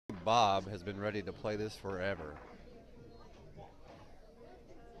Bob has been ready to play this forever.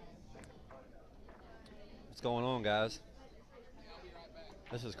 What's going on, guys?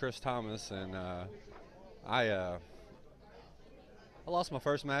 This is Chris Thomas, and I I lost my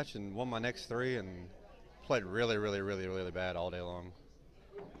first match and won my next three, and played really, really, really, really bad all day long.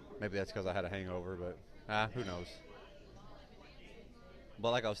 Maybe that's because I had a hangover, but who knows? But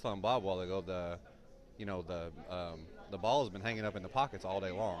like I was telling Bob a while ago, the ball has been hanging up in the pockets all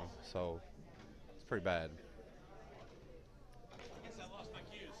day long, so it's pretty bad. I guess I lost my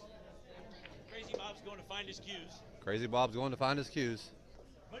cues. Crazy Bob's going to find his cues. Crazy Bob's going to find his cues.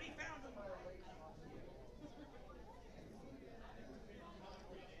 But he found them.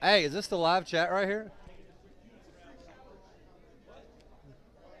 Hey, is this the live chat right here?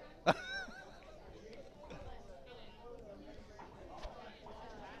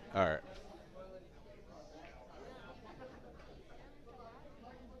 All right.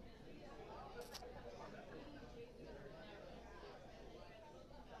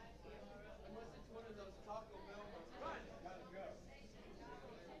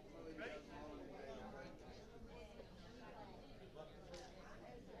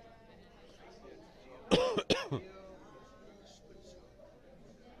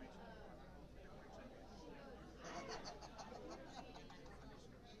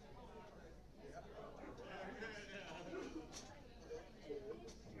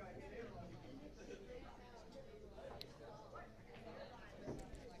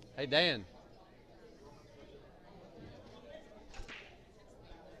 Hey, Dan.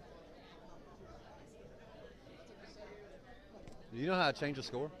 Do you know how to change the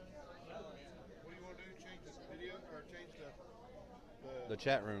score? What do you want to do? Change this video or change The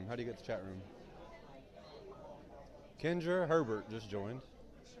chat room. How do you get the chat room? Kendra Herbert just joined. Wait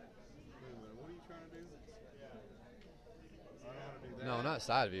a minute, what are you trying to do? I don't know how to do that. No, not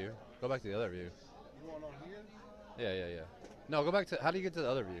side view. Go back to the other view. You want on here? Yeah. No, go back to. How do you get to the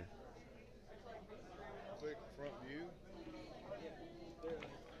other view? Click front view.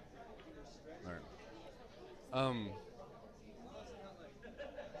 All right.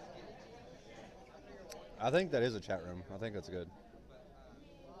 I think that is a chat room. I think that's good.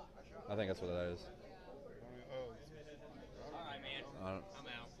 I think that's what that is. Oh, All right, man. I don't, I'm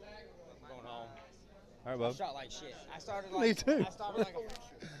out. I'm going home. all right, I Bub. shot like shit. I started Me like too. I started like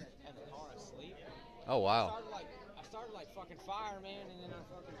at the car asleep. Oh wow, I started like fucking fire, man, and then I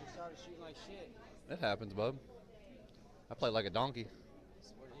fucking just started shooting like shit. it happens, Bub. I played like a donkey.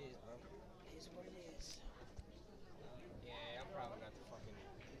 It's what it is, bro. It is what it is. Yeah, I'm probably got to fucking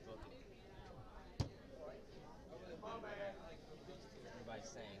book it. Anybody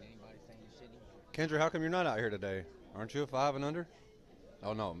saying shitty? Kendra, how come you're not out here today? Aren't you a 5 and under?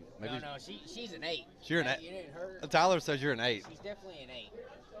 Oh no, maybe. No, she's an 8. You're an Hey, 8. You didn't hurt her. Tyler says you're an 8. She's definitely an 8.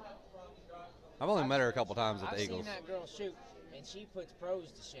 I've only met her a couple times at I've the seen Eagles. that girl shoot, and she puts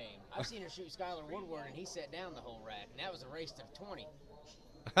pros to shame. I've seen her shoot Skylar Woodward, and he set down the whole rat, and that was a race to 20.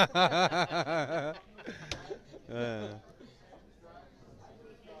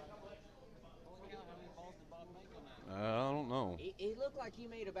 I don't know. He looked like he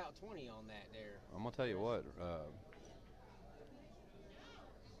made about 20 on that there. I'm gonna tell you what. All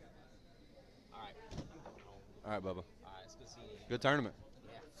right, I'm going home. All right, Bubba. All right, it's good seeing you. Good tournament.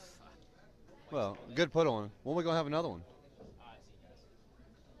 Yeah. Well, good put on. When we gonna have another one? All right,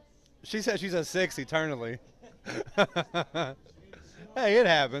 see you guys. She said she's a 6 eternally. Hey, it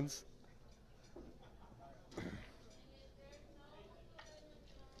happens.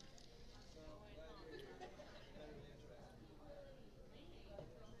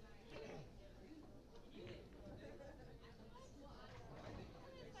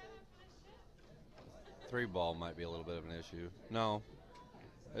 Three ball might be a little bit of an issue. No,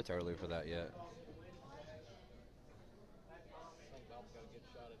 it's early for that yet.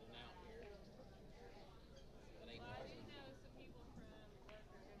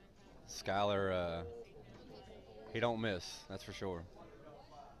 Skylar, he don't miss, that's for sure.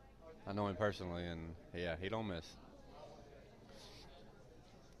 I know him personally, and yeah, he don't miss.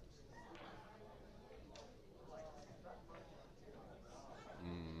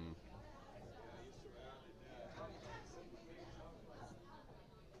 Mm.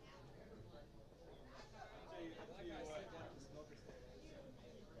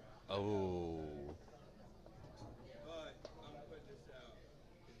 Oh.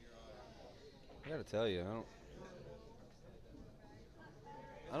 I gotta tell you,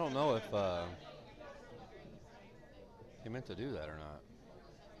 I don't know if he meant to do that or not.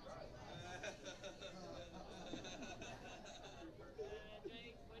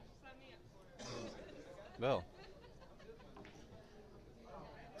 Bill.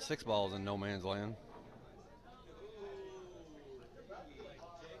 6 balls in no man's land.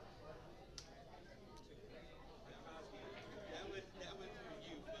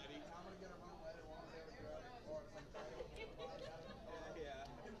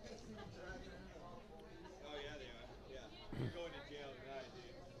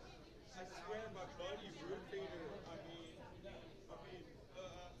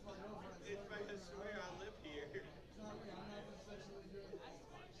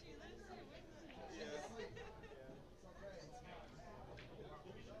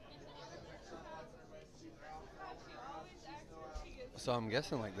 So I'm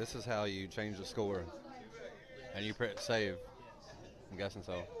guessing like this is how you change the score, and you press save. I'm guessing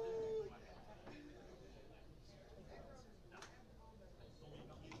so.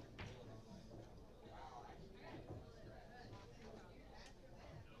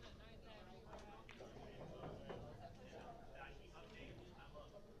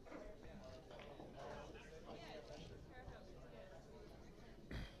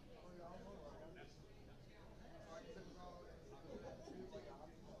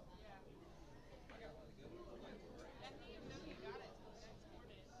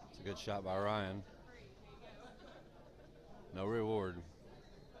 It's a good shot by Ryan. No reward.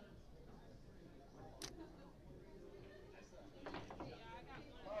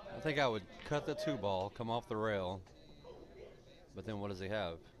 I think I would cut the 2 ball, come off the rail, but then what does he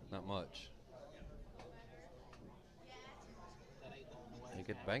have? Not much. He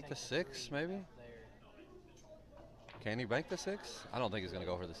could bank the 6, maybe? Can he bank the 6? I don't think he's going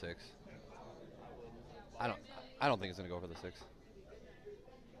to go for the 6. I don't think he's going to go for the 6.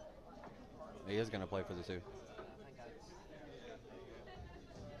 He is going to play for the 2.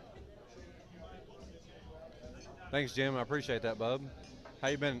 Thanks, Jim. I appreciate that, bub. How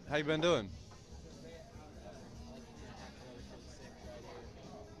you been doing?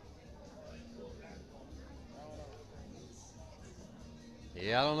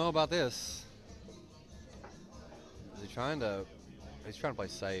 Yeah, I don't know about this. Is he trying to? He's trying to play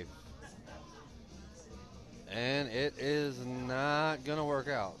safe, and it is not gonna work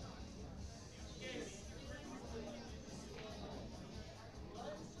out.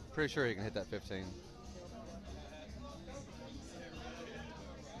 Pretty sure he can hit that 15.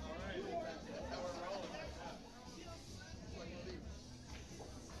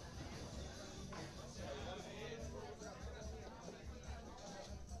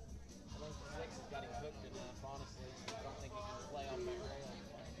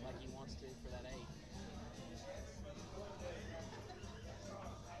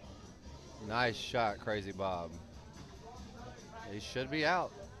 Nice shot, Crazy Bob. He should be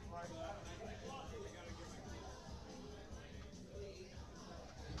out.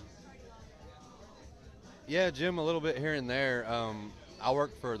 Yeah, Jim, a little bit here and there. I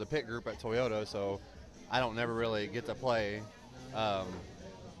work for the pit group at Toyota, so I don't never really get to play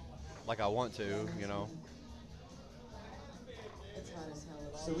like I want to, you know.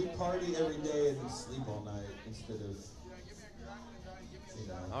 So we party every day and sleep all night instead of, you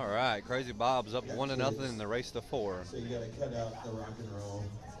know. All right, Crazy Bob's up 1-0 in the race to 4. So you got to cut out the rock and roll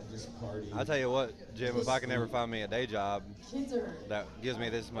and just party. I'll tell you what, Jim, if I can ever find me a day job that gives me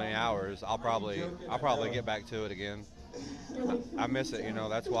this many hours, I'll probably get back to it again. I miss it, you know.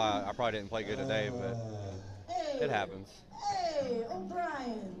 That's why I probably didn't play good today, but it happens. Hey,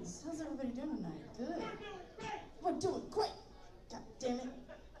 O'Brien's. How's everybody doing tonight? Good. We're doing great. God damn it.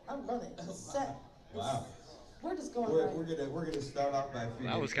 I love it. It's set. Wow. We're just going We're gonna start off by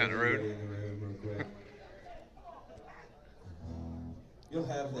feeding That was kinda everybody rude. in the room real quick. You'll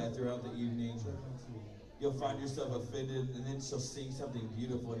have that throughout the evening. You'll find yourself offended, and then she'll sing something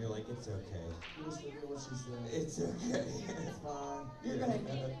beautiful, and you're like, it's okay. You just forget what she said. It's okay. It's fine. You're gonna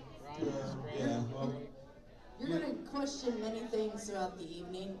Well, you're gonna question many things throughout the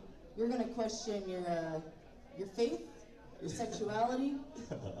evening. You're gonna question your faith, your sexuality,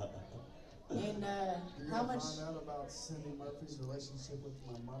 and You're how gonna much, find out about Cindy Murphy's relationship with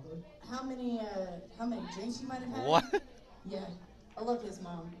my mother. how many drinks you might have had. What? Yeah, I love his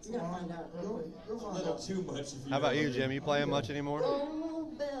mom. You're gonna find out. You'll a find little out. too much. If you How about don't you, know. Jim? You playing much anymore?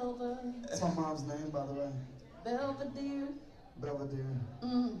 Oh, Belva, That's my mom's name, by the way. Belvedere. Belvedere.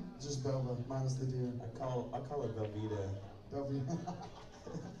 Mm. Just Belva, minus the deer. I call her Velveeta. Belvedere.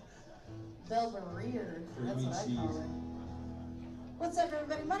 Belvedere. That's Creamy what I cheese. call her. What's up,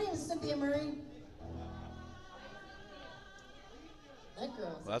 everybody? My name is Cynthia Marie. That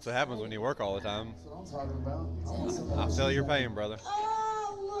girl's. Well, that's what happens when you work all the time. That's what I'm talking about. I want some I of feel that your shit. pain, brother.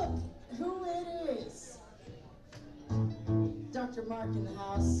 Oh, look who it is. Dr. Mark in the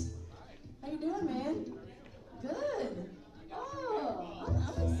house. How you doing, man? Good. Oh,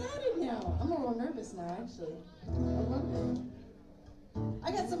 I'm excited now. I'm a little nervous now, actually. I love it.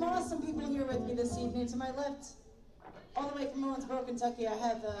 I got some awesome people here with me this evening. To my left, all the way from Owensboro, Kentucky, I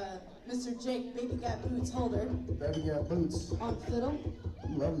have Mr. Jake Baby Got Boots Holder Baby got boots. on fiddle.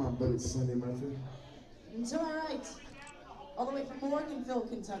 Love my boots, Cindy Murphy. And to my right, all the way from Morganville,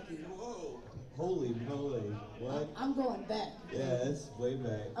 Kentucky. Whoa. Holy moly. What? I'm going back. Yeah, that's way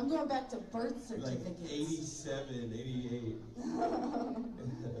back. I'm going back to birth Like certificates. 87, 88.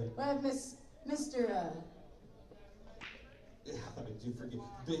 I have Mr. Did you forget?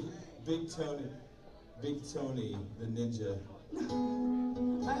 Big Tony, the ninja. I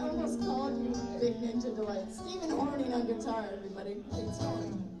almost called you Big Ninja Delight. Stephen Horning on guitar, everybody. Big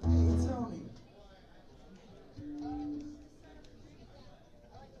Tony. Hey, Tony.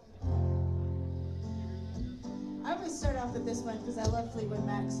 I always start off with this one because I love Fleetwood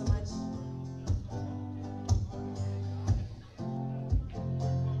Mac so much.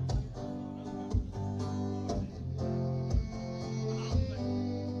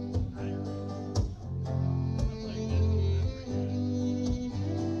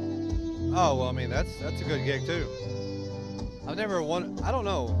 Oh, well, I mean, that's a good gig, too. I've never I don't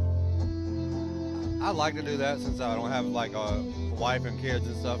know. I'd like to do that since I don't have, like, a wife and kids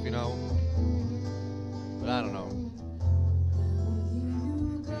and stuff, you know. But I don't know.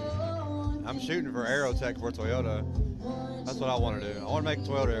 I'm shooting for Aerotech for Toyota. That's what I want to do. I want to make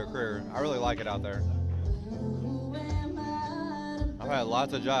Toyota a career. I really like it out there. I've had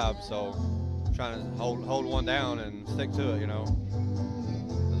lots of jobs, so I'm trying to hold one down and stick to it, you know.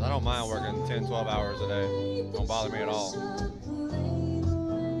 I don't mind working 10, 12 hours a day. Don't bother me at all.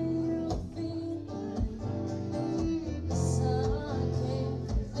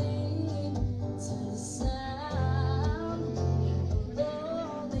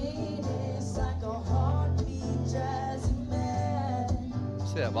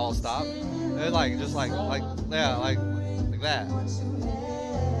 See that ball stop? It's like just like yeah, like that.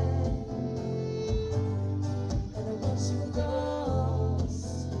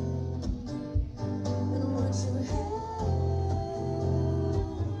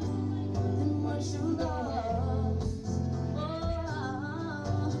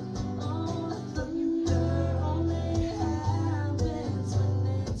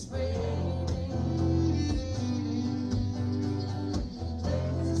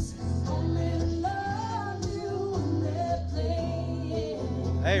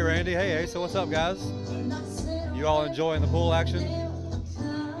 Hey Randy, hey Ace, so what's up guys? You all enjoying the pool action?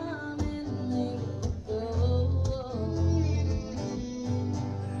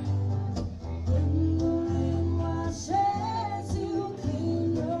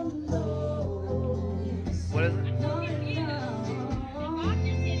 What is it?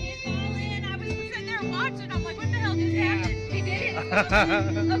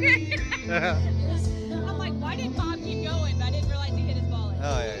 Okay. I'm like, why did Bob keep going? But I didn't realize he hit his ball in.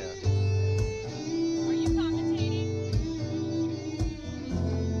 Oh yeah, yeah. Are you commentating?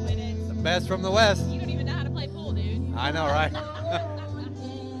 When it's, The best from the West. you don't even know how to play pool, dude. I know, right?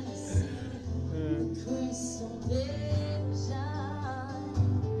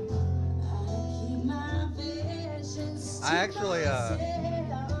 I actually,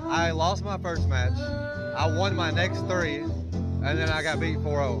 I lost my first match. I won my next 3, and then I got beat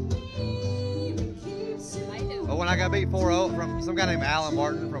 4-0. But when I got beat 4-0 from some guy named Alan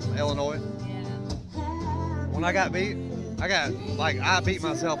Martin from Illinois, when I got beat, I beat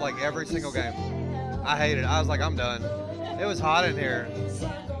myself like every single game. I hated it. I was like, I'm done. It was hot in here.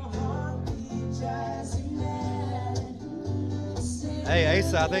 Hey,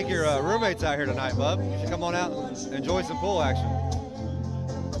 Asa, I think your roommate's out here tonight, bub. You should come on out and enjoy some pool action.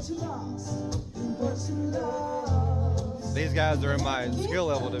 These guys are in my skill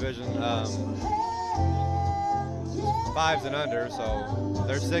level division, 5s and under, so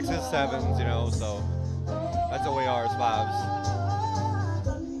they're 6s, 7s, you know, so that's what we are as 5s.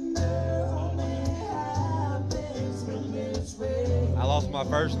 I lost my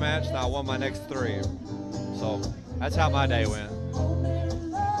first match and I won my next 3, so that's how my day went.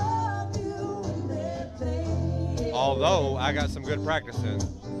 Although I got some good practice in.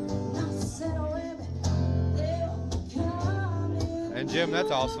 And Jim, that's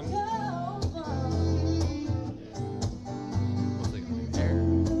awesome. What's it gonna be here?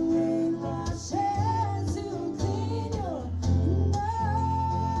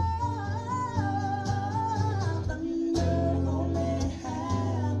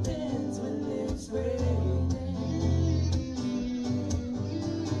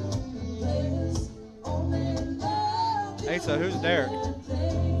 Hey, so who's Derek?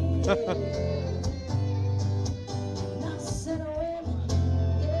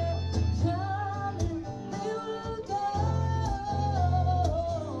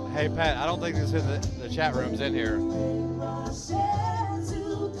 Hey Pat, I don't think this in the chat room's in here.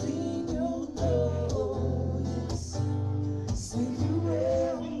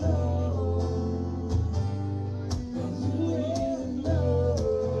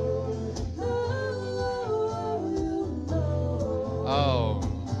 Oh.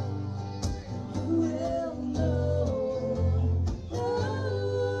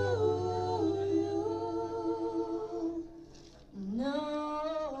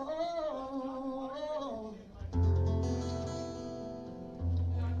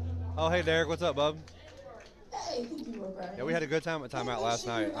 Oh, hey Derek, what's up, bub? Hey, thank you, Brian. Yeah, we had a good time at Timeout last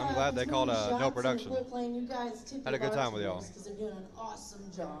night. I'm glad they called no production. You guys Had a good time with y'all. Because they're doing an awesome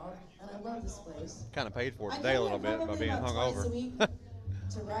job, and I love this place. Kind of paid for it today a little bit by being hungover.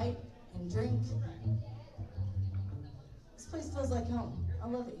 To write and drink. This place feels like home. I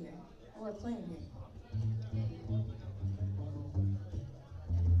love it here. I love playing here.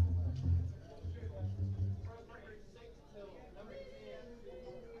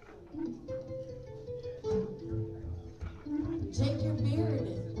 Jake, your beard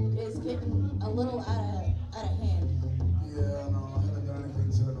is getting a little out of hand. Yeah, no, I haven't done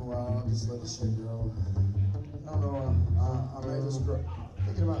anything to it in a while. I'll just let the shit grow. I don't know. I may just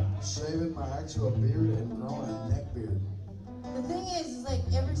thinking about shaving my actual beard and growing a neck beard. The thing is like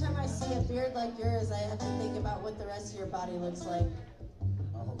every time I see a beard like yours, I have to think about what the rest of your body looks like.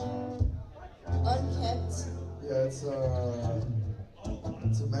 Unkept. Yeah, it's a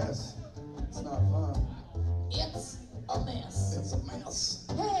mess. It's not fun. It's a mess. It's a mess.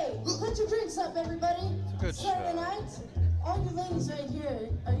 Hey, put your drinks up, everybody. Good Saturday show. night. All you ladies right here.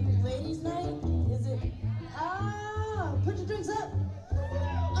 Are you ladies' night? Is it? Put your drinks up.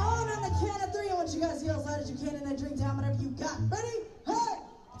 On the count of 3, I want you guys to yell as loud as you can and then drink down whatever you got. Ready? 1,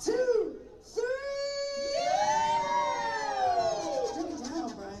 2, 3. Yeah! Drink it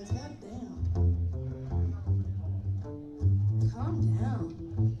down, Brian. Goddamn. Calm down.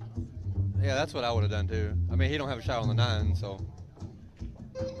 Yeah, that's what I would have done too. I mean, he don't have a shot on the 9, so.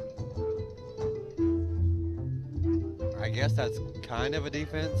 I guess that's kind of a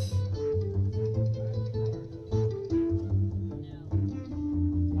defense.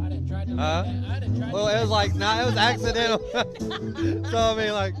 Well, it was like, it was accidental. So, I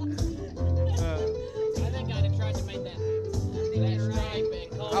mean, like. I think I'd have tried to make that stripe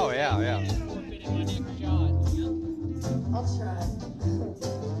and call Oh, yeah, yeah. forfeited my next shot. I'll try.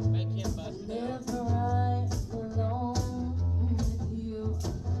 Make him bust it. Never right alone with you.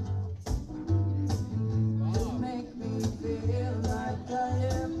 You make me feel like I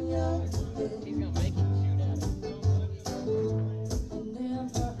am young again. He's gonna make him shoot at him.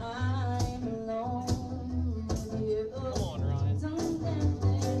 Never I'm alone with you. Come on, Ryan.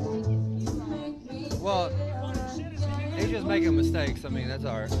 You make me Well, feel like he's just making mistakes. I mean, that's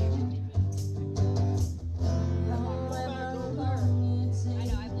all right. however long it takes. I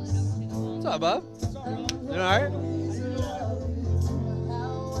know, I blew it up to the wall. What's up, bub? You all right?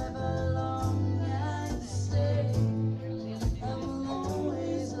 However long I stay, I will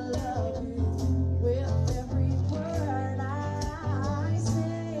always love you with every word I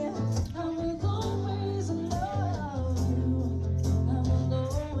say. I will always love you. I will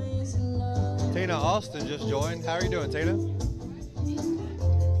always love you. Tina Austin just joined. How are you doing, Tina?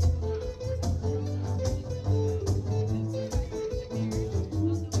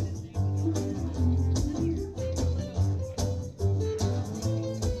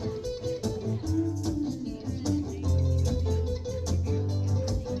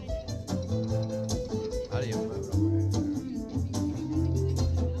 How do you move it over here?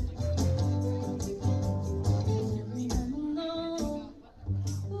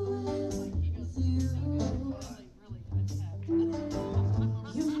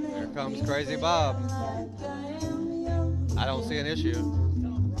 Here comes Crazy Bob. I don't see an issue.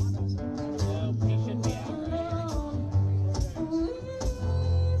 Well, he should be out right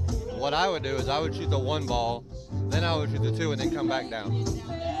here. What I would do is I would shoot the 1 ball, then I would shoot the 2, and then come back down.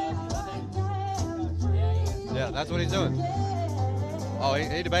 Yeah, that's what he's doing. Oh,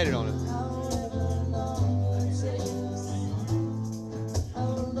 he debated on it.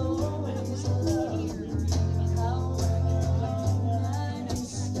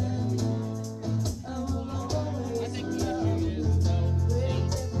 I think the issue is, though,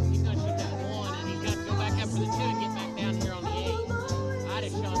 he's gonna shoot that 1, and he's got to go back up for the 2 and get back down here on the 8. I'd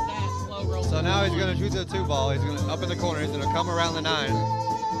have shot that slow roll. So now he's going to shoot the 2 ball. He's going to up in the corner. He's going to come around the 9.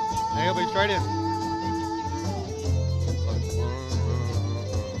 And he'll be straight in.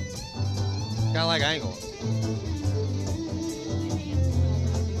 Kind of like angle.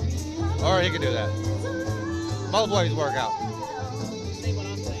 Or he can do that. Both ways work out. See what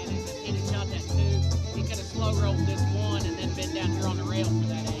I'm saying? low rolled this one and then been down here on the rail for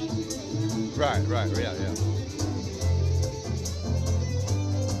that 8. Right, yeah.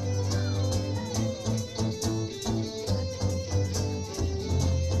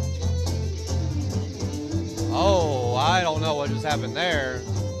 Oh, I don't know what just happened there,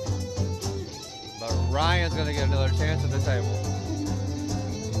 but Ryan's gonna get another chance at the table.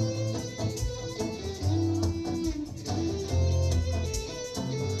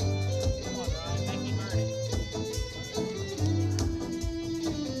 Come on, Ryan, make him earn it.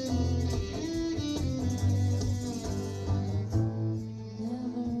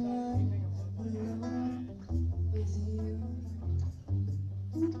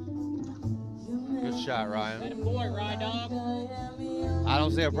 Good shot, Ryan. That a boy, Rye Dog. I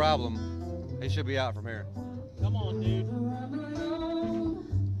don't see a problem. He should be out from here. Come on, dude.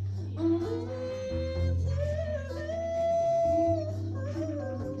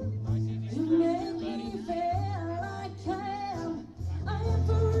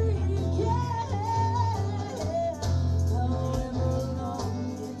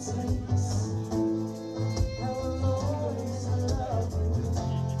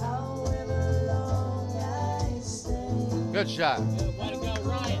 Good shot. Way to go,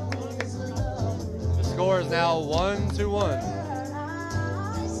 Ryan. The score is now 1-1.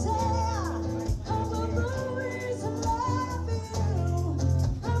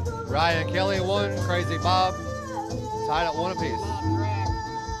 Ryan and Kelley 1, Crazy Bob tied at 1 apiece. Bob Crack.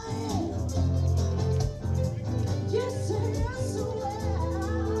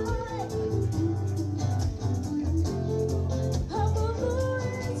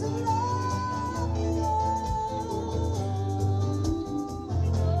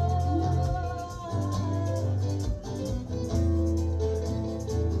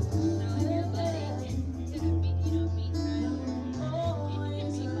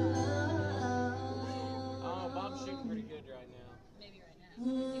 Oh, Bob's shooting pretty good right now. Maybe right now.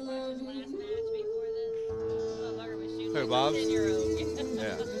 Did you watch his last match before this? Motherfucker was shooting Who, like Bob's? a 10-year-old.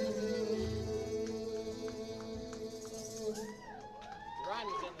 Yeah. Ryan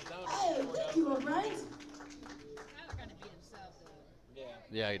was in the zone. Hey, thank you, O'Brien. Tyler kind of beat himself, though. Yeah.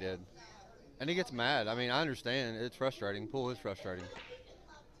 Yeah, he did. And he gets mad. I mean, I understand. It's frustrating. Pool is frustrating.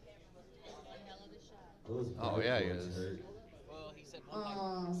 Hell of a shot. Those Oh, yeah, he boards is. hurt. Well, he said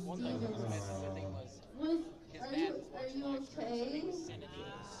Oh, one thing that was missing, I think, was Are you okay?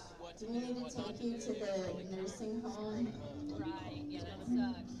 what Do we need to take you to the nursing home? Right, yeah, that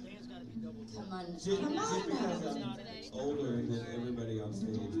sucks. Come on, Jimmy come on has now. older than everybody on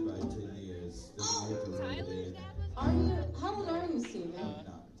stage by 10 years. Doesn't have to run Tyler's today. dad was Are you? How old are you, Steven? No, Tyler's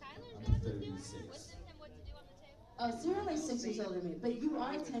I'm dad was doing 36. was telling him what to do on the table. Oh, so you're only 6 years older than me, but you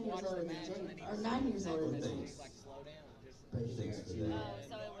are 10 years older than Jake, or 9 years older than me. Thanks. Thanks for that. Oh,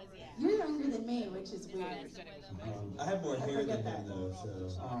 so it was, yeah. You're younger than me, which is weird. That's the rhythm. I have more hair than forget him that. though, so.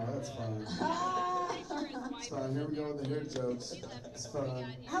 Oh, that's fine. How It's fine. Here we go with the hair jokes. It's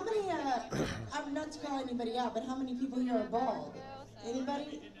fine. many, I'm not to call anybody out, but how many people here are bald?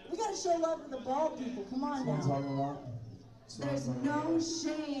 Anybody? We gotta show love to the bald people, come on That's what I'm now. talking about. That's what I'm There's talking no about.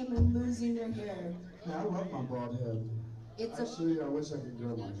 shame in losing your hair. Yeah, I love my bald head. It's a, Actually, I wish I could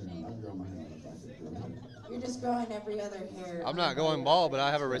grow my hair. I'd grow my hair if I could grow my hair. you're just growing every other hair. I'm not going bald, but I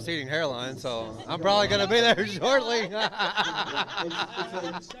have a receding hairline, so I'm probably going to be there shortly. It's like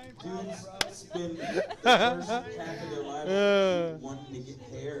dudes spend the first half of their life wanting to get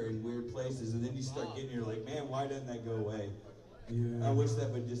hair in weird places, and then you start getting, you're like, man, why doesn't that go away? Yeah. I wish that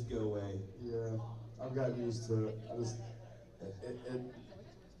would just go away. Yeah, I've gotten used to it. I just, it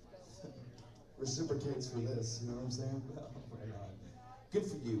reciprocates for this, you know what I'm saying? Oh, right on. Good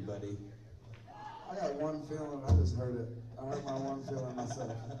for you, buddy. I got one feeling, I just heard it. I heard my one feeling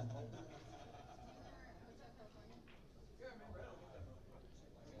myself.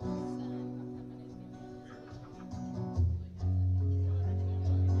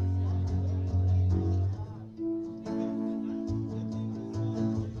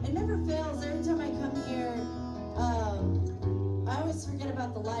 It never fails. Every time I come here, I always forget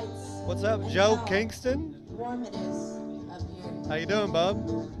about the lights. What's up, and Joe how Kingston? warm it is up here. How you doing, bub?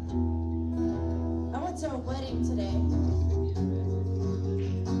 I went to a wedding today.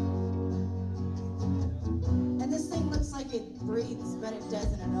 And this thing looks like it breathes, but it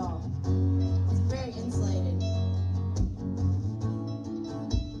doesn't at all. It's very insulated.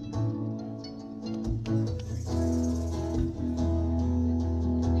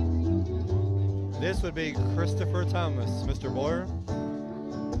 This would be Christopher Thomas, Mr. Boyer.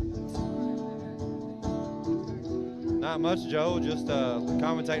 Not much, Joe, just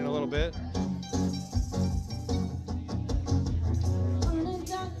commentating a little bit. On a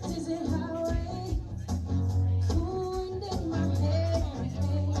dark desert highway,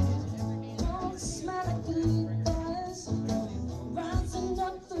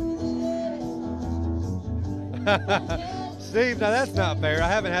 Steve, now that's not fair. I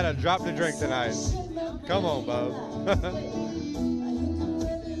haven't had a drop to drink tonight. Come on, Bub.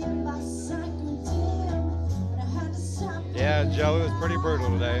 Yeah, Joe, it was pretty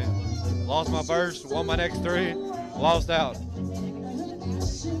brutal today. Lost my first, won my next 3, lost out.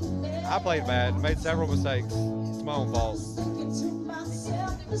 I played bad, made several mistakes. It's my own fault.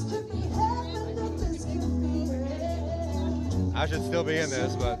 I should still be in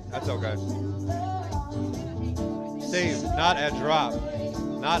this, but that's okay. Steve, not a drop.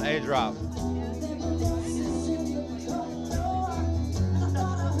 Not a drop.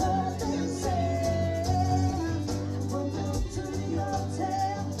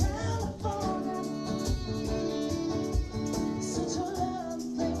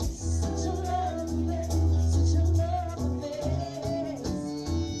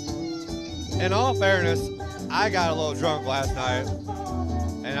 In all fairness, I got a little drunk last night,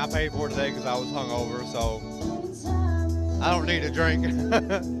 and I paid for it today because I was hungover, so I don't need a drink.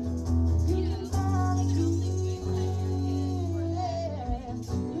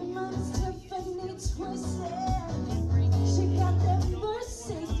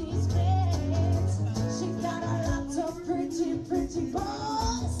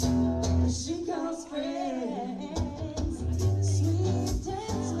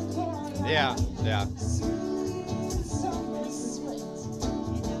 Yeah, yeah.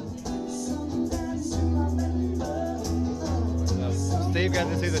 Steve got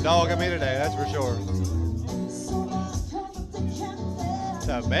to see the dog of me today, that's for sure.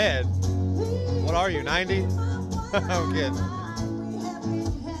 To bed? What are you, 90? I'm kidding.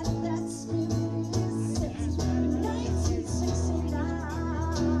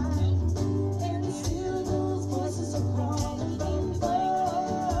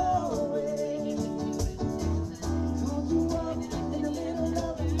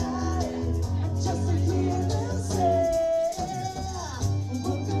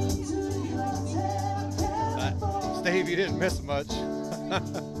 Steve, you didn't miss much.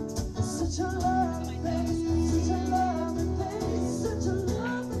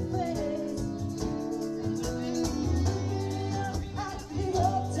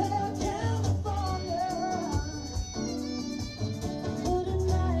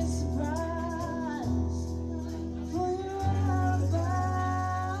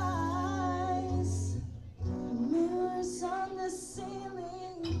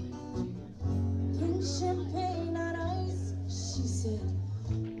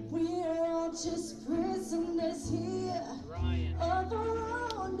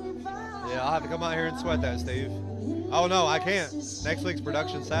 Yeah, I'll have to come out here and sweat that, Steve. Oh no, I can't. Next week's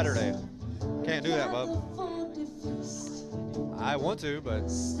production Saturday. Can't do that, bub. I want to, but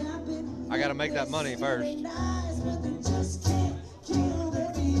I gotta make that money first.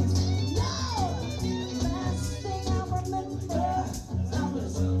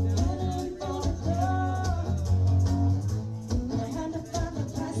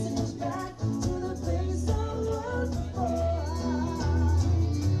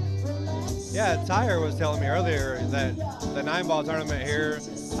 Yeah, Tyre was telling me earlier that the 9-ball tournament here,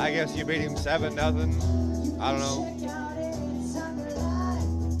 I guess you beat him 7-0. I don't know.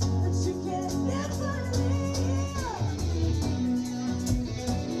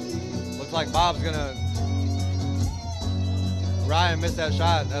 Looks like Bob's gonna. Ryan missed that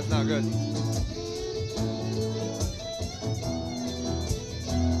shot. That's not good.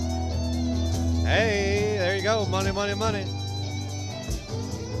 Hey, there you go. Money, money, money.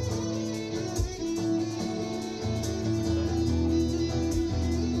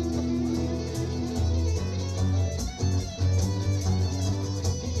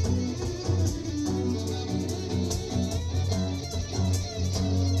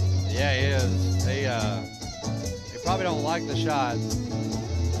 Yeah, he is. He probably don't like the shot.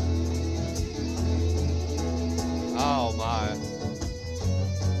 Oh my.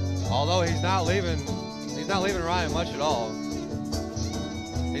 Although he's not leaving Ryan much at all.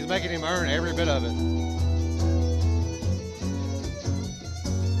 He's making him earn every bit of it.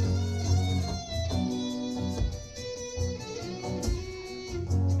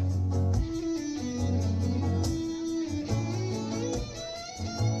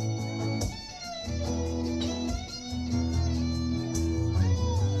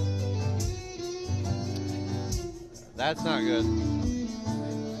 That's not good.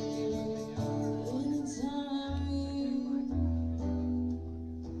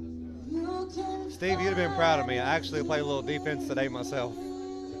 Steve, you'd have been proud of me. I actually played a little defense today myself.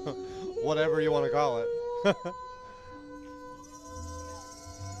 Whatever you want to call it.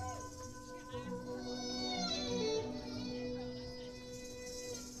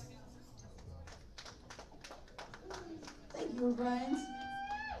 O'Brien's?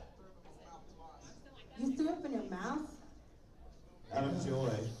 You threw up in your mouth? Out of joy.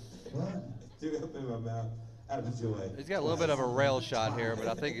 What? Threw up in my mouth. Out of joy. He's got a little bit of a rail shot here, but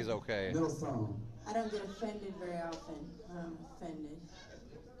I think he's okay. Middle thumb. I don't get offended very often. I'm offended.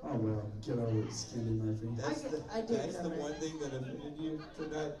 Oh well, get over it, Skinny Murphy. I do That's get the over it. one thing that offended you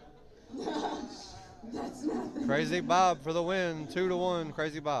tonight. That's nothing. Crazy Bob for the win, 2-1.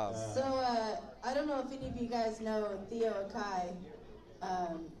 Crazy Bob. So, I don't know if any of you guys know Theo Akai.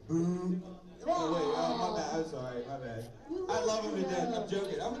 Oh wait, my bad. I'm sorry, my bad. I love him to death. I'm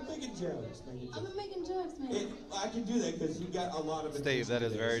joking. I'm making jokes. I'm making jokes, man. I can do that because he got a lot of Steve, that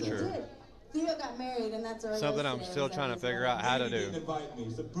is very He true. did. Theo got married, and that's our Something roast I'm today, still was trying to his figure wedding. out how to He do. didn't invite me,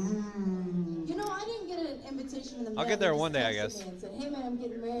 so boo. You know, I didn't get an invitation in the mail. I'll get there He one day, I just guess. texted me and said, hey man, I'm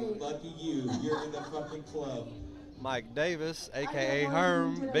getting married. Lucky you. You're in the fucking club. Mike Davis, I aka don't know why you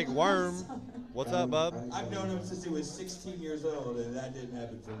Herm, did Big it. Worm. What's up, bub? I've known him since he was 16 years old, and that didn't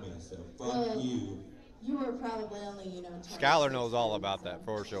happen for me, so fuck Well, you. You were probably only, 26. Skylar knows all about that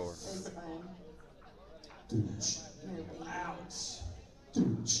for sure. It's fine. Douche. You're a baby. Ouch.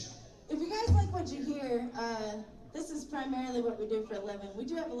 Douche. If you guys like what you hear, this is primarily what we do for a living. We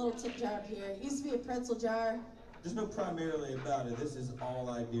do have a little tip jar up here. It used to be a pretzel jar. There's no primarily about it. This is all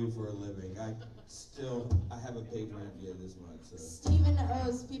I do for a living. I have a Patreon via this month, so. Steven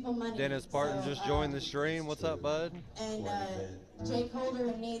owes people money. Dennis Parton so, just joined the stream. What's up, bud? And Jake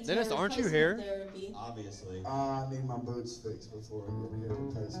Holder needs Dennis, hair aren't you replacement here? Therapy. Obviously. I need my boots fixed before I get hip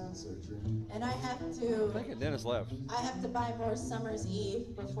replacement surgery. And I have I to think Dennis left. buy more Summer's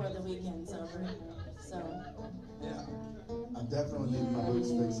Eve before the weekend's over. So Yeah. I definitely need my boots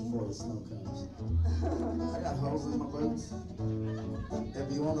fixed before the snow comes. I got holes in my boots.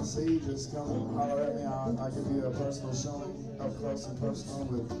 If you want to see, just come and holler at me. I'll give you a personal showing up close and personal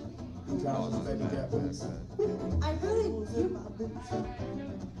with e-commerce baby cat boots. I really do my boots.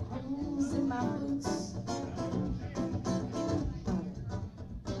 Holes in my boots.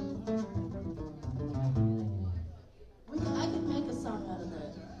 I could make a song out of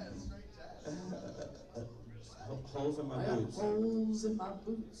that. Holes in my I got boots. holes in my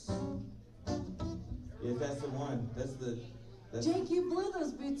boots. Yeah, that's the one. That's Jake, you blew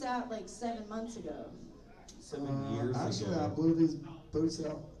those boots out like 7 months ago. 7 years Actually, ago. I blew these boots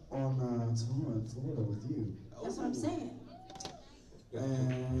out on tour in Florida with you. That's what I'm saying.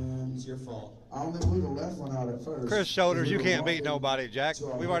 And It's your fault. I only blew the left one out at first. Chris Shoulders, you We can't were beat walking nobody, Jack. to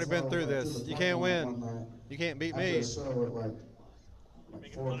our We've already been hotel, through to this. the You parking can't lot win. one night. You can't beat After me. a show at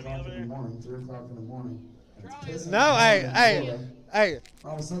like 4 o'clock in the morning, 3 o'clock in the morning. It's pissing No, down hey, in hey, Florida. hey.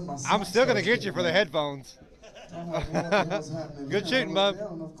 All of a sudden, my I'm socks still gonna started get you for the getting wet. headphones. I'm like, what the hell's happening Good here? shooting, I look bub.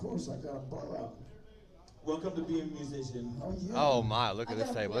 down, of course, I got a blowout. Welcome to being a musician. Oh, yeah. Oh my, look at this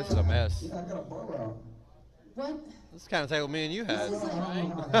table. This is a mess. Yeah, I got a blowout. What? This is the kind of table me and you This had. is like, I don't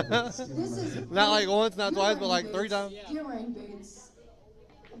know how I did this, this is Not like once, not You're twice, but wearing like 3 boots. times. You're wearing boots.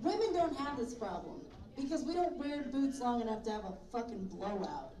 Women don't have this problem because we don't wear boots long enough to have a fucking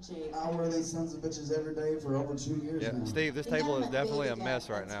blowout, Jake. I wear these sons of bitches every day for over 2 years Yeah, now. Steve, this You got table them is at definitely a Baby mess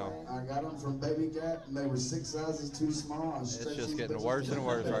Gap, right that's now. why. I got them from Baby Gap, and they were 6 sizes too small. I It's stretched just these getting bitches worse to and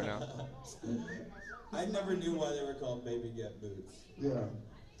worse right now. I never knew why they were called Baby Get Boots. Yeah,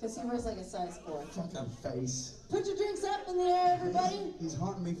 Because he wears like a size 4. fucking face. Put your drinks up in the air, everybody. He's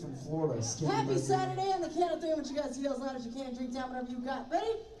haunting me from Florida. Skinny Happy Murphy. Saturday on the count of 3. I want you guys to yell as loud as you can. Drink down whatever you got.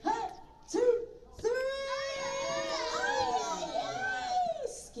 Ready? 1, 2, 3.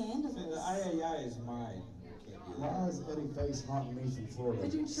 Scandalous. I is mine. You can't do that. Why is Eddie Face haunting me from Florida?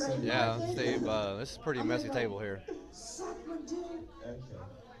 Did you trade Yeah, my thing? Steve, this is a pretty messy table here. Suck my dick. Okay.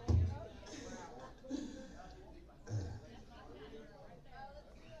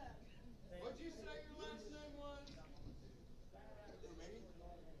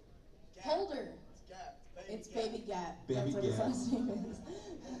 Holder. It's Baby Gap. Baby That's what his Gap. last name is.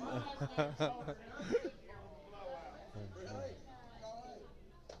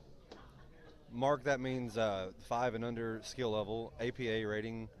 Mark, that means 5 and under skill level, APA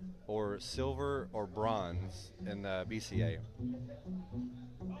rating, or silver or bronze in the BCA.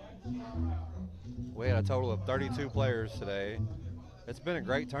 We had a total of 32 players today. It's been a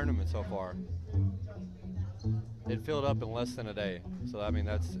great tournament so far. It filled up in less than a day, so I mean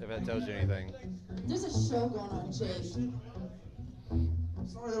that's if that tells you anything. There's a show going on, Jake.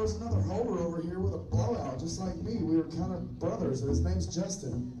 Sorry, there was another holder over here with a blowout, just like me. We were kind of brothers. His name's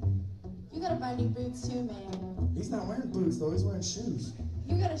Justin. You gotta buy new boots too, man. He's not wearing boots, though. He's wearing shoes.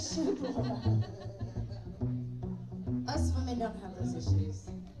 You got a shoe blowout. Us women don't have those issues.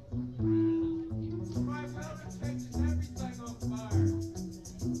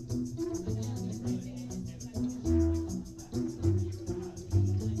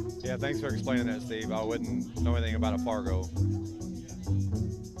 Yeah, thanks for explaining that, Steve. I wouldn't know anything about a Fargo.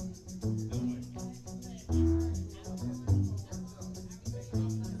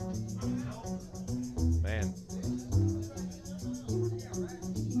 Man.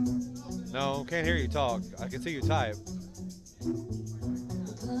 No, can't hear you talk. I can see you type.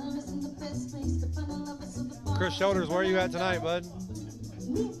 Chris Shoulders, where are you at tonight, bud?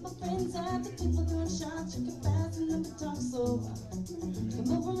 Meet my friends at the people doing shots, you can pass and then we talk so.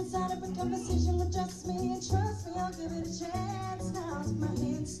 Come over inside of a conversation with just me, and trust me, I'll give it a chance. Now take my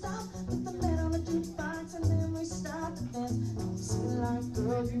hand, stop, put the lid on the jukebox, and then we start the dance. I'm singing like,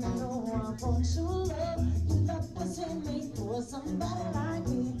 girl, you know I want your love. Your love was handmade for somebody like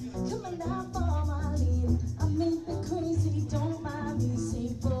me. Coming down for my lead, I may be crazy, don't mind me,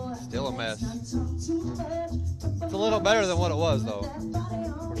 say boy. Still a mess. Let's not talk too much. It's a little better than what it was, though.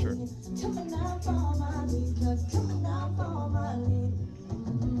 For sure. Coming down for my lead, coming down for my lead.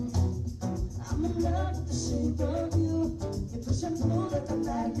 I'm in love with the shape of you. You push and pull like a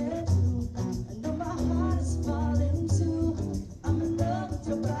magnet do. I know my heart is falling too. I'm in love with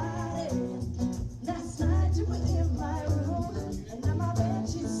your body. Last night you were in my room, and now my bed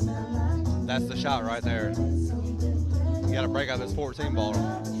sheets smell like you. That's the shot right there. You got to break out this 14 ball.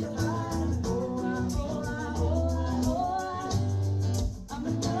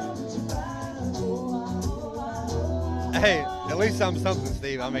 Hey, at least I'm something,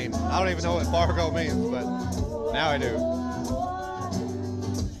 Steve. I mean, I don't even know what Fargo means, but now I do.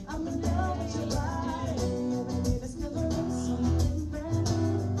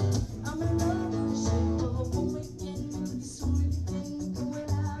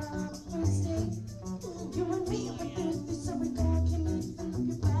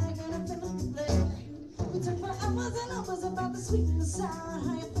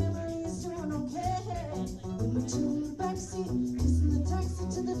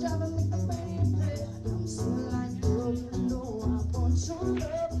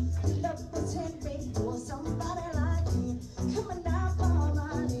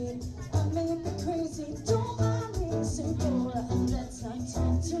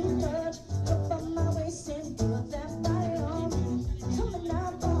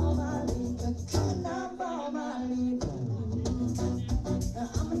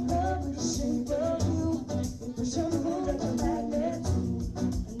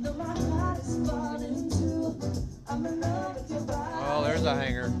 Well, there's a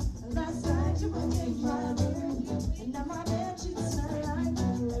hanger.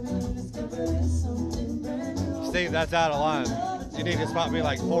 Steve, that's out of line. You need to spot me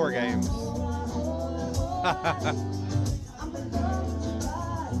like 4 games.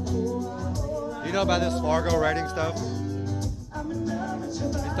 You know about this Fargo rating stuff?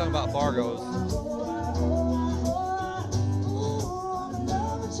 He's talking about Fargos.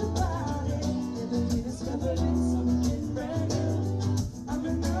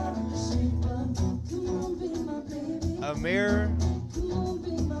 Amir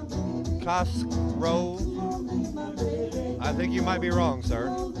Cosgrove. I think you might be wrong, sir.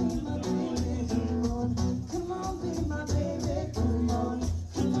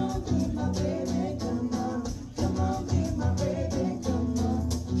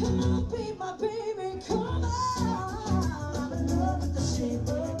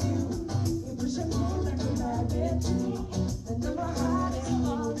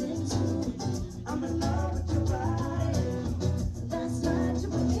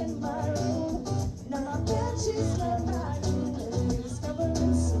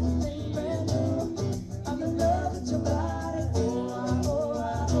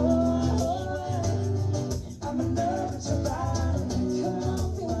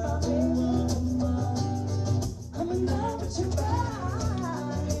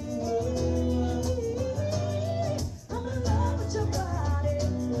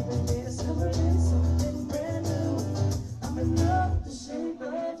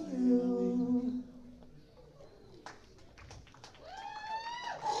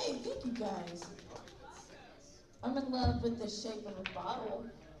 I'm in love with the shape of a bottle.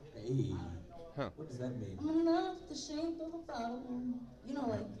 Hey. Huh. What does that mean? I'm in love with the shape of a bottle. You know,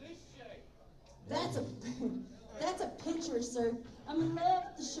 like, that's a picture, sir. I'm in love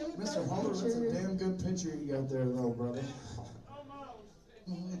with the shape Mr. of a Holder, that's a picture. damn good picture you got there, though, brother.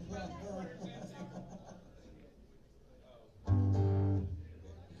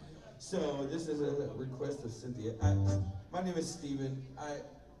 So this is a request of Cynthia. My name is Steven. I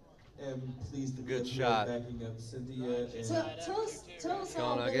am pleased to be Good up here shot. backing up Cynthia. And Tell us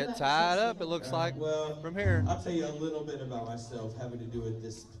all a Gonna bit get about tied yourself, up, it looks like, well, from here. I'll tell you a little bit about myself having to do with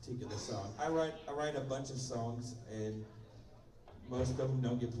this particular song. I write a bunch of songs, and Most of them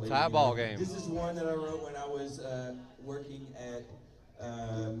don't get played. Tie ball anymore. game. This is one that I wrote when I was working at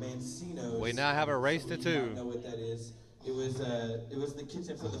Mancino's. We now have a race to You two. might know what that is. It was the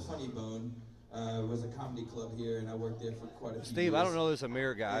kitchen for the Funny Bone. It was a comedy club here, and I worked there for quite a few Steve, years. I don't know this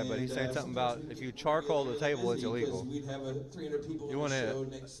Amir guy, but he's saying something about if you charcoal the table, it's illegal. We'd have 300 people You want to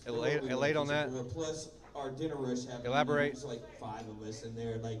elate on that? Plus our dinner rush happened. Elaborate. There's like 5 of us in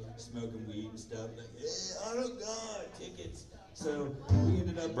there, like smoking weed and stuff. Like, I don't got tickets. So we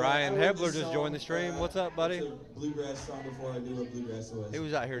ended up. Brian I wrote Hebler this just song, joined the stream. What's up, buddy? It's a bluegrass song before I knew what bluegrass was. He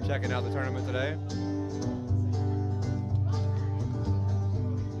was out here checking out the tournament today.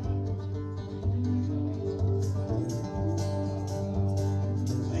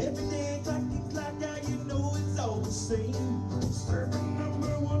 Every day, clock out, you know it's all the same. Serving number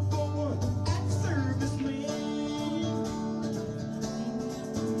 141 at serviceman.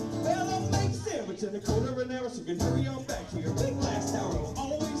 Well, I'll make a sandwich in a quarter of an hour, so you can hurry on back here. Big last hour, we'll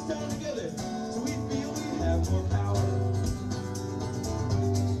always time together, so we feel we have more power.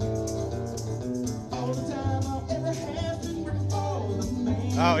 All the time I'll ever have been working for the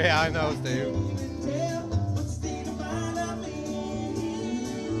man. Oh, yeah, I know, Steve.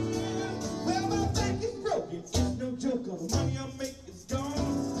 It's no joke, all the money I make is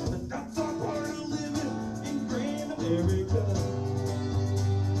gone. But that's our part of living in grand America.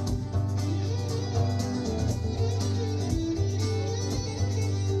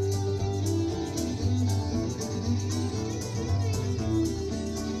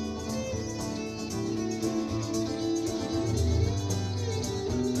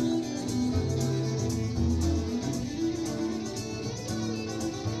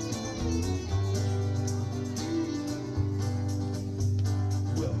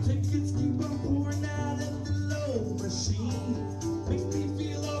 Well, tickets keep on pouring out at the low machine. Makes me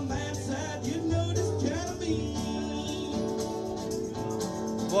feel all mad sad, you know this gotta be.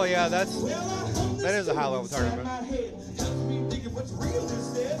 Well, yeah, that That is a high-level tournament.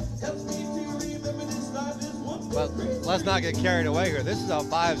 But let's not get carried away here. This is a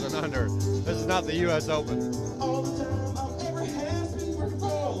 5s and under. This is not the U.S. Open.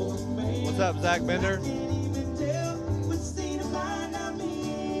 What's up, Zach Bender?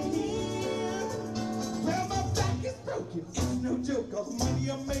 It's no joke, all the money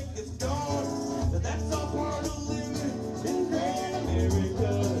I make is gone. That's all part of living in grand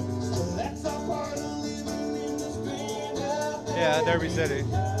America. That's all part of living in this grand America. Yeah, Derby City.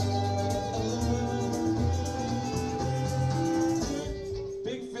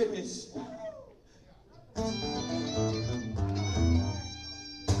 Big finish.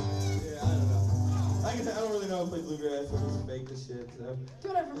 Yeah, I don't know. I don't really know how to play bluegrass. I just fake the shit. So.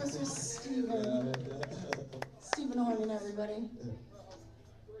 Give it up for Mr. Stephen Horman, everybody.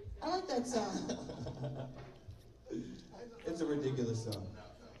 I like that song. It's a ridiculous song.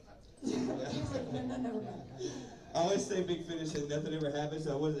 He's like, no, never mind. I always say big finish and nothing ever happens,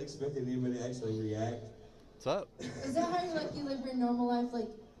 so I wasn't expecting anybody to actually react. What's up? Is that how you live your normal life? Like,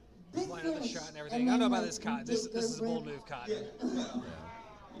 big Line up the finish. shot and everything. I don't know about this cotton. This is a bold move, cotton.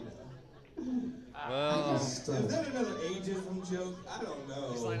 Well, Is that another ageism joke? I don't know.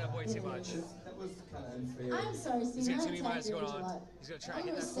 He's lining up way too much. That was kind of unfair. I'm sorry, He's Stephen. got I too many attacked lines your going age a on. lot. He's going to try I'm and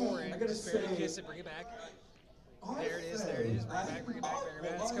hit gonna that say- forehand. I gotta Just barely say- kiss it, bring it back. There it is, there it is. Bring it back, bring it back,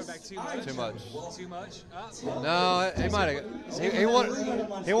 bring it back. It's coming back too much. too much. Too much. No, he might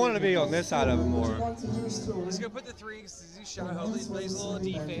have. He wanted to be on this side of it more. He's going to put the 3 because he's shot. Hopefully he plays a little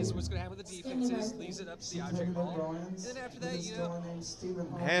defense. What's going to happen with the defense is leaves it up to the object ball. And then after that, you know.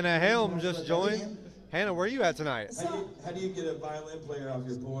 Hannah Helm just joined. Hannah, where you at tonight? How do you get a violin player off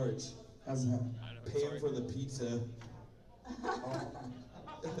your porch? How's that? Pay him for the pizza.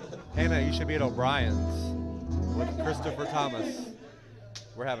 Hannah, you should be at O'Brien's with Christopher Thomas.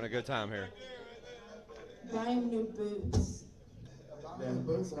 We're having a good time here. Brian New Boots.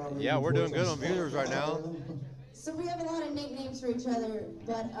 Yeah, we're doing good on viewers right now. So we have a lot of nicknames for each other,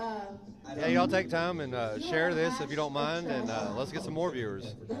 but Yeah, y'all take time and share this if you don't mind, and let's get some more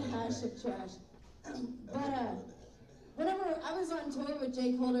viewers. the hash of trash. But whenever I was on tour with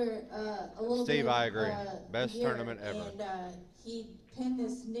Jake Holder a little bit. Steve, I agree. Best here, tournament ever. And he pinned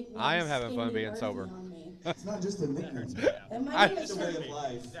this nickname. I am having fun Skinny being Murphy sober. on me. It's not just a nickname. And I- my name is It's a way of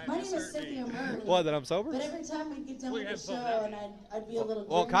life. Cynthia Murray. What, that I'm sober? But every time we'd get done with the show, and I'd be a little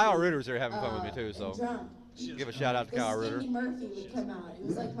Well, grumpy, Kyle Reuter's here having fun with me too, and so drunk. give a shout out to The Kyle Skinny Reuter. Murphy would come out. It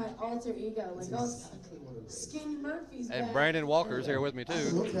was like my alter ego. Like, oh, Skinny Murphy's And back. Brandon Walker's here with me I too.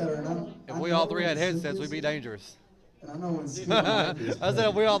 look at her and If we all 3 had headsets, we'd be dangerous. And I know when I Skinny Murphy said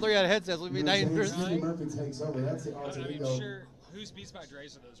if we all 3 had headsets, we'd be dangerous. Skinny Murphy takes over. That's the alter I mean, ego. sure. Whose Beats by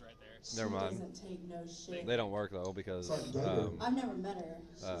Dre's are those right there? Never mind. Doesn't take no shit. They don't work though because I've never met her.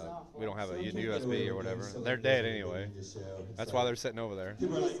 She's awful. we don't have a USB or whatever. They're dead anyway. That's why they're sitting over there.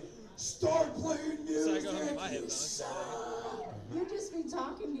 Start playing music. So I go home with my headphones. You just be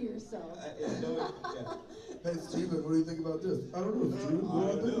talking to yourself. Hey, Steven, what do you think about this? I don't know, Steven.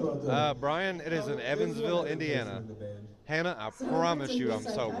 What do you think about that? Brian, it is in Evansville, Indiana. Hannah, I promise you I'm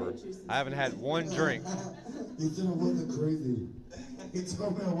sober. I haven't had one drink. He said I wasn't crazy. He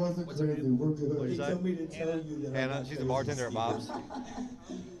told me I wasn't crazy. We're good. What'd you say? told me to tell you that Hannah, she's a bartender at Bob's.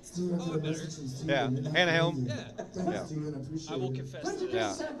 Steven, I got a message from Steven. Yeah, You're not Hannah Helm. crazy. Yeah. Thanks, Yeah. Steven. I appreciate I will it. confess Put to your that.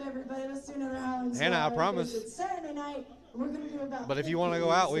 Yeah. drinks up, everybody. Let's do another Howard Hannah, I Style, promise. because It's Saturday night. We're gonna do about. But if you want to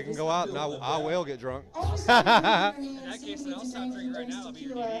go out, we can go out, and I will get drunk. Always have your hands. In that See case, if then you I'll need stop to drinking right drink now. I'll be your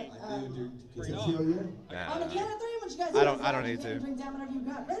tequila, DD. Bring it Tequila, on. yeah? On the count of three, I want you guys I to don't- go I don't down need and to. Drink down whenever you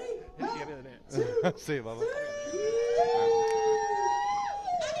got. Ready? Yeah, One, give me the net. See you, Bubba.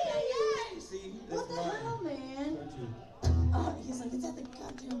 See, What the hell, man? Oh, he's like, it's at the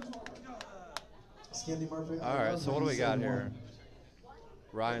goddamn bar. Skinny Murphy. All right, so what do we got here?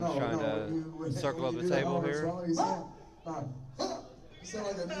 Ryan's trying to circle up the table here. You sound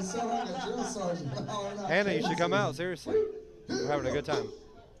like a drill sergeant. No, Hannah, you should come out, seriously. We're having a good time.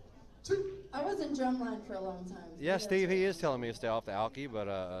 I was in drumline for a long time. Yeah, Steve, he is telling me to stay off the alky,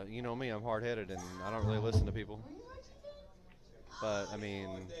 but you know me, I'm hard-headed and I don't really listen to people. But I mean,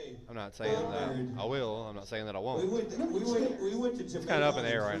 I'm not saying that I will. I'm not saying that I We won't. went to Jamaica kinda up in the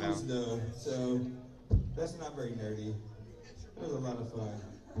air right now. Though, so that's not very nerdy. It was a lot of fun.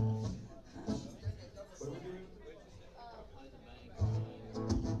 What are we doing?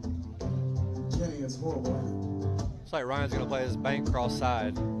 Kenny, it's horrible. It's like Ryan's gonna play his bank cross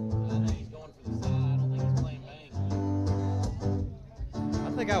side. He's going for the side. I don't think he's playing bank.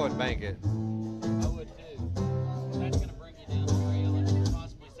 I think I would bank it. I would too. That's going to bring you down the rail and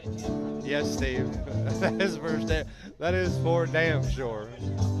possibly set you up for the Yes, Steve. That is for damn sure.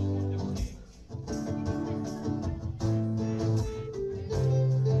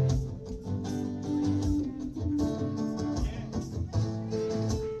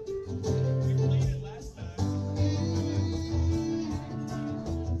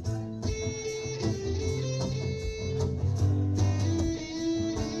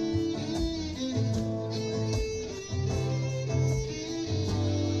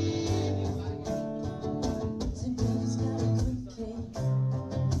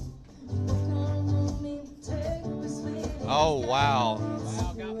 Oh, wow.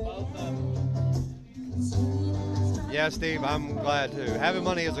 Wow, got both of them. Yeah, Steve, I'm glad too. Having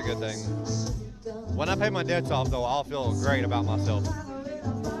money is a good thing. When I pay my debts off, though, I'll feel great about myself.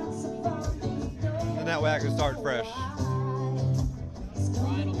 And that way I can start fresh.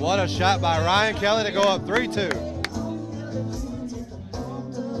 What a shot by Ryan Kelley to go up 3-2.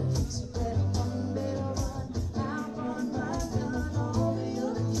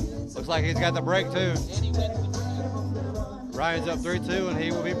 Looks like he's got the break too. Ryan's up 3-2 and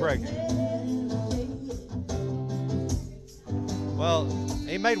he will be breaking. Well,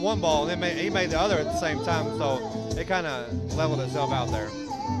 he made one ball and then he made the other at the same time, so it kind of leveled itself out there.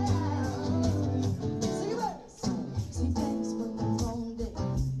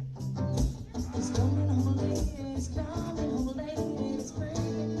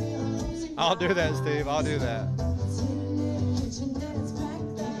 I'll do that, Steve. I'll do that.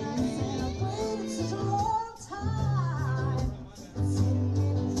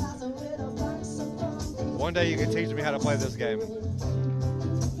 One day you can teach me how to play this game. Winner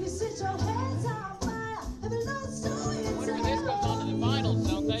of this goes on to the finals,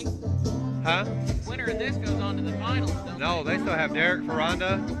 don't they? Huh? Winner of this goes on to the finals, don't No, they still have Derek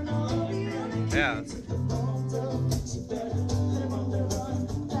Ferranda. Yeah.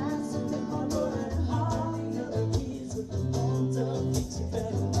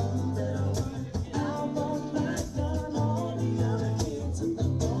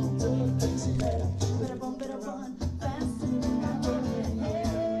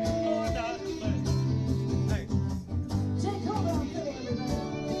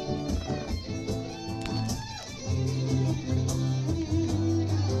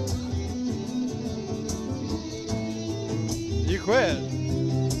 You quit.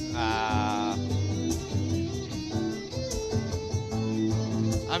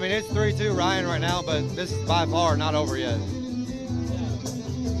 I mean, it's 3-2 Ryan right now, but this is by far not over yet.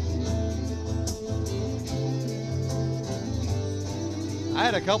 I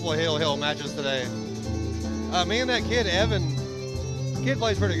had a couple of hill matches today. Me and that kid, Evan, kid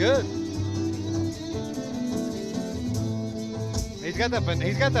plays pretty good. He's got the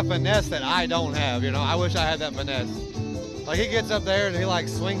finesse that I don't have, you know. I wish I had that finesse. Like he gets up there and he like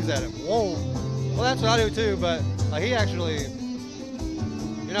swings at him. Whoa. Well, that's what I do too, but like he actually,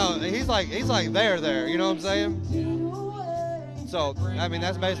 you know, he's like there. You know what I'm saying? So I mean,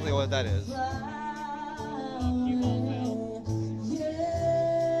 that's basically what that is.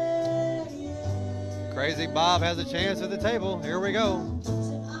 Crazy Bob has a chance at the table. Here we go.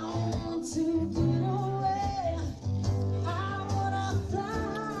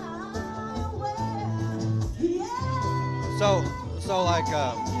 So like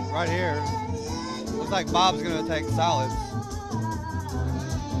right here, looks like Bob's gonna take solids.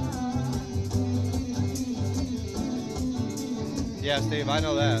 Yeah, Steve, I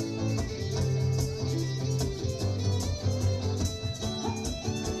know that.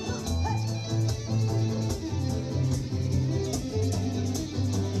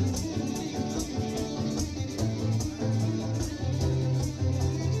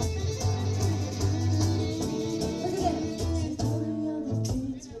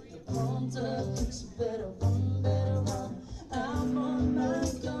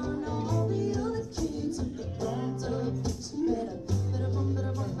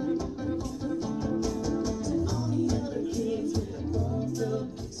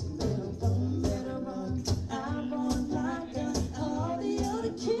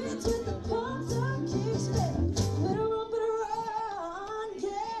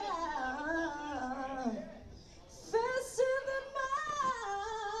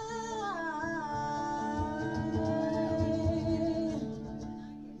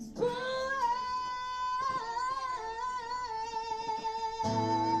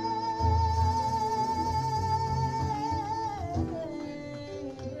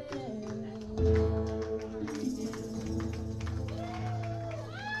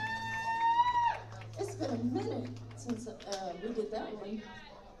 We did that one.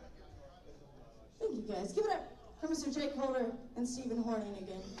 Thank you guys. Give it up for Mr. Jake Holder and Stephen Horning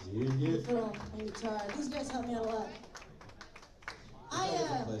again. Yeah. Fiddle and guitar. These guys helped me out a lot. I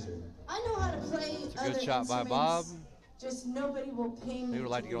know how to play other Good shot by instruments, Bob. Just nobody will pay me. He would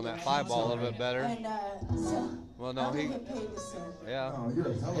like to get on that do 5-ball a little bit better. And so Well, no, I he. don't get paid to sing. Yeah, Oh, you're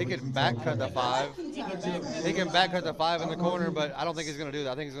a hell of he a can guitar back cut the player. 5. He can back cut the 5 in the corner, but I don't think he's gonna do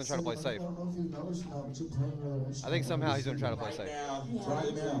that. I think he's gonna try to play safe. I don't know if you noticed or not, but you're playing another instrument. I think somehow he's gonna try to play safe.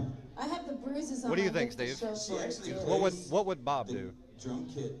 Right now. I have the bruises on What do you my think, hip to Steve? show for it, too. What would Bob do? Drum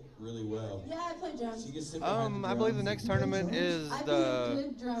kit really well. Yeah, I play drums. She can sit behind the I believe the drums. next tournament is I play the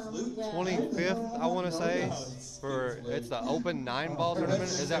good drum. Yeah. 25th, I want to say. For it's the Open 9-ball tournament.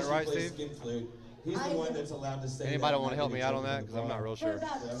 Is that right, Steve? He's the one that's allowed to say Anybody want to help me out on that? Because I'm not real For sure.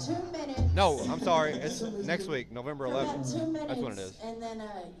 about 2 minutes. No, I'm sorry. It's next week, November For about 11th. 2 minutes. That's what it is. And then,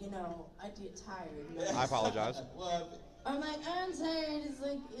 you know, I get tired. I apologize. Well, I'm like, I'm tired. It's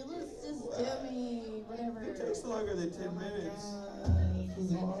like, let's just tell me whatever. it takes longer than 10 minutes.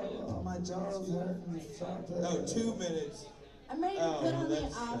 My jaw's hurting. No, 2 minutes. I'm ready to put on the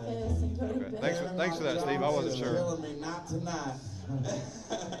that's office and go to Okay. bed. Thanks for that, Steve. I wasn't sure. Killing me, not tonight.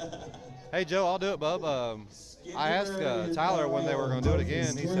 Hey, Joe, I'll do it, bub. I asked Tyler when they were going to do it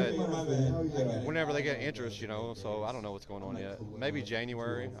again. He said whenever they get interest, you know, so I don't know what's going on yet. Maybe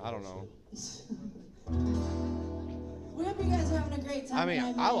January. I don't know. We hope you guys are having a great time. I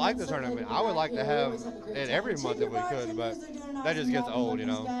mean, I like the tournament. I would like to have it every month if we could, but that just gets old, you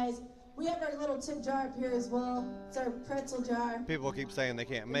know. We have our little tip jar up here as well. It's our pretzel jar. People keep saying they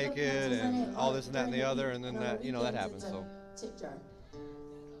can't make it and all this and that and the other, and then that, you know, that happens. So Tip jar.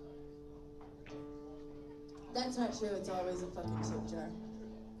 That's not true. It's always a fucking tip jar.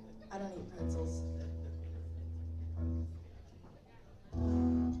 I don't eat pretzels.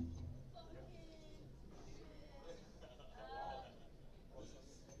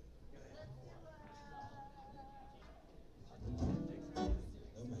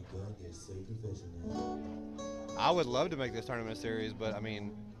 Oh my God, they're so professional. I would love to make this tournament a series, but I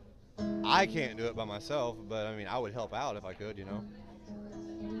mean, I can't do it by myself. But I mean, I would help out if I could, you know.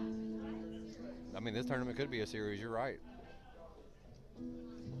 I mean, this tournament could be a series. You're right.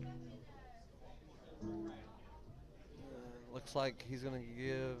 Looks like he's gonna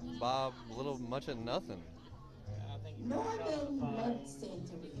give Bob a little much of nothing. No one been blood stained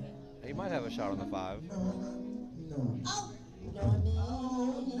to me. He might have a shot on the 5. Oh!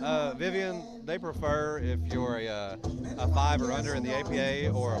 No, Vivian, they prefer if you're a 5 or under in the APA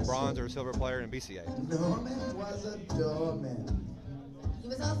or a bronze or silver player in BCA. Norman was a doorman. He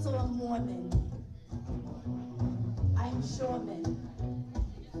was also a Mormon. I'm Shoreman.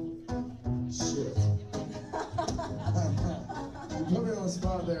 Shit. You put me on the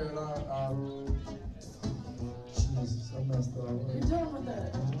spot there, and Jesus, I messed up. You're doing with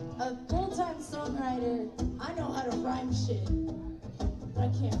a full-time songwriter. I know how to rhyme shit, but I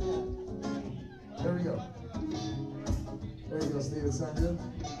can't rap. There we go. There you go, Steve. It sound good?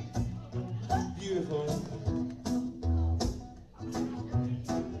 Beautiful.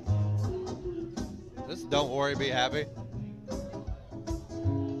 This Don't Worry, Be Happy.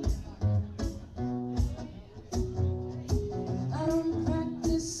 I don't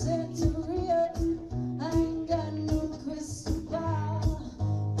practice Santeria. I ain't got no crystal ball.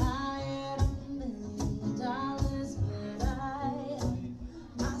 I had $1 million,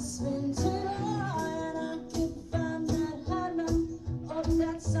 but I spent it all, and I could find that high note of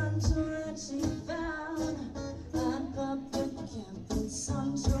that Sancho that she found. I'd pop a cap in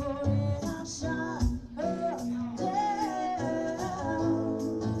Sancho and I shot her down.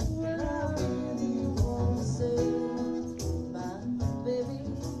 What I really wanna say, my baby,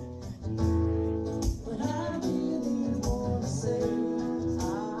 what I really wanna say, I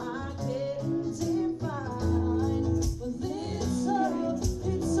can't define, but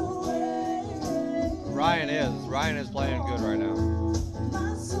it's a way. Ryan is playing good right now.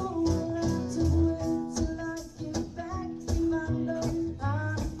 My soul went to it till I get back in my love.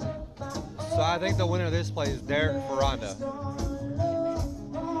 So I think the winner of this play is Derek Ferranda.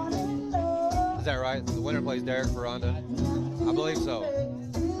 Is that right? The winner plays Derek Ferranda? I believe so.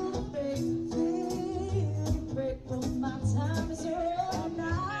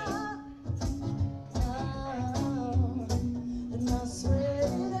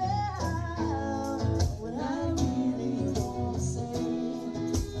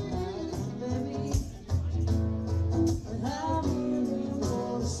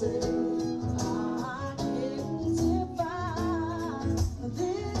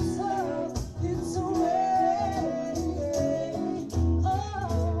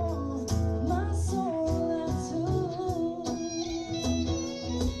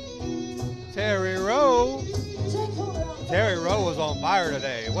 Terry Rowe was on fire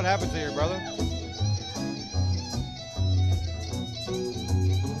today. What happened to you, brother?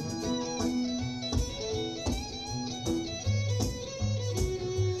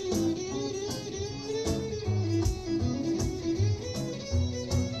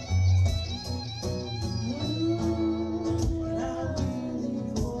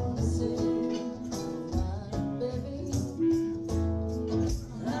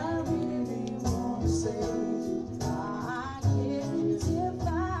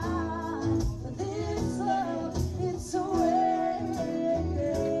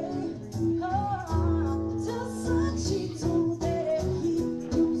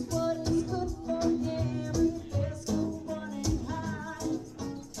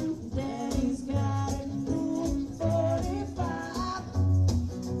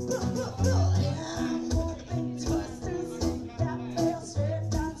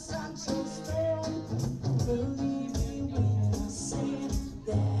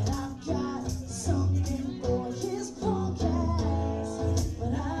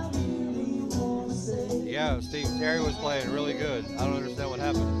 Yeah, Steve, Terry was playing really good. I don't understand what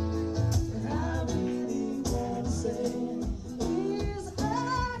happened.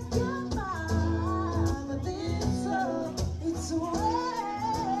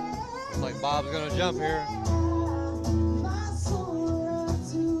 It's like Bob's gonna jump here.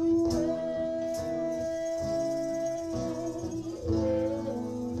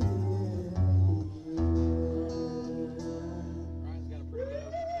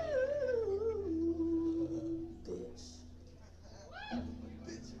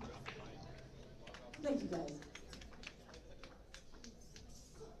 Thank you, guys.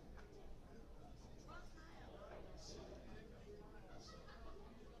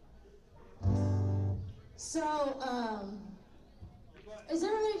 So, is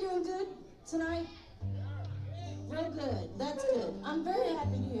everybody doing good tonight? Real good. That's good. I'm very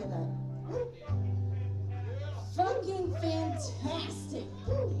happy to hear that. Fucking fantastic.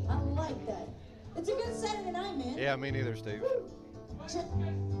 I like that. It's a good Saturday night, man. Yeah, me neither, Steve.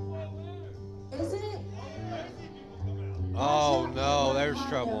 Is it? Oh no, there's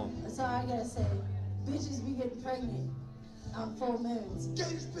trouble. That's all I gotta say. Bitches be getting pregnant on full moons.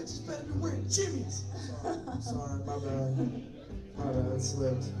 Gators bitches better be wearing jimmies. Sorry, my bad. My bad, it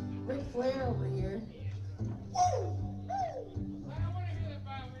slipped. Ric Flair over here. Woo!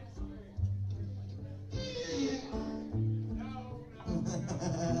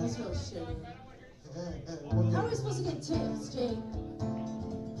 That's real shitty. How are we supposed to get tips, Jake?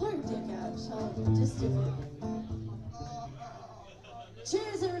 Pull your dick out, Sean. Just do it.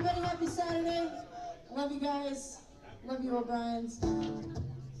 Cheers, everybody. Happy Saturday. Love you guys. Love you, O'Briens.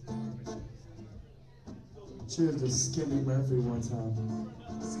 Cheers to Skinny Murphy one time.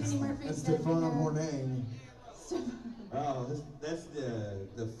 Skinny Murphy. And Stefan Hornang. Oh, that's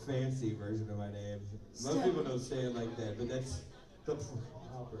the fancy version of my name. Most people don't say it like that, but that's the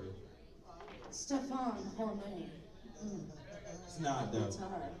proper. Stefan Hornang. It's not though. It's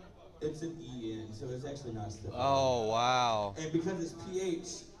hard. It's an EN, so it's actually not Stefan. Oh, wow. And because it's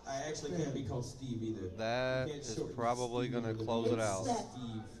PH, I actually can't be called Steve either. That is probably going to close it out.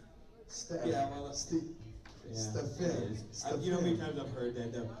 Steve. Steph. Yeah, well, Steve. yeah, Stephen. it is. You know how many times I've heard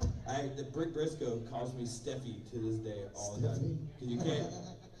that though? The Brick Briscoe calls me Steffi to this day all the time. Because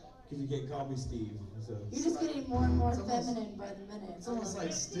you can't call me Steve. So. You're just getting more and more feminine by the minute. It's almost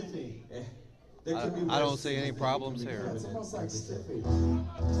like Stiffy. Yeah. There could be I don't worse see any things that problems could be here. It's almost like Stiffy.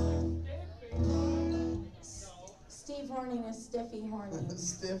 Steve Horning is Steffi Horning.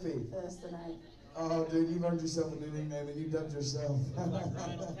 Stiffy. For us tonight. Oh, dude, you earned yourself a new nickname and you dubbed yourself.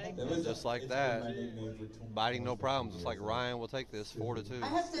 Just like that. Biting no problems. It's like Ryan will take this 4-2. I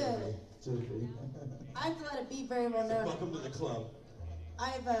have to let it be very well known. Welcome to the club.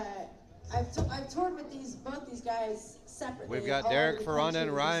 I've toured with both these guys separately. We've got all Derek over the Ferranda country.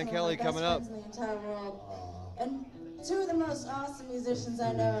 and Ryan They're Kelley some of my coming up. best friends in the entire world. And two of the most awesome musicians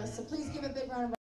I know. So please give a big round of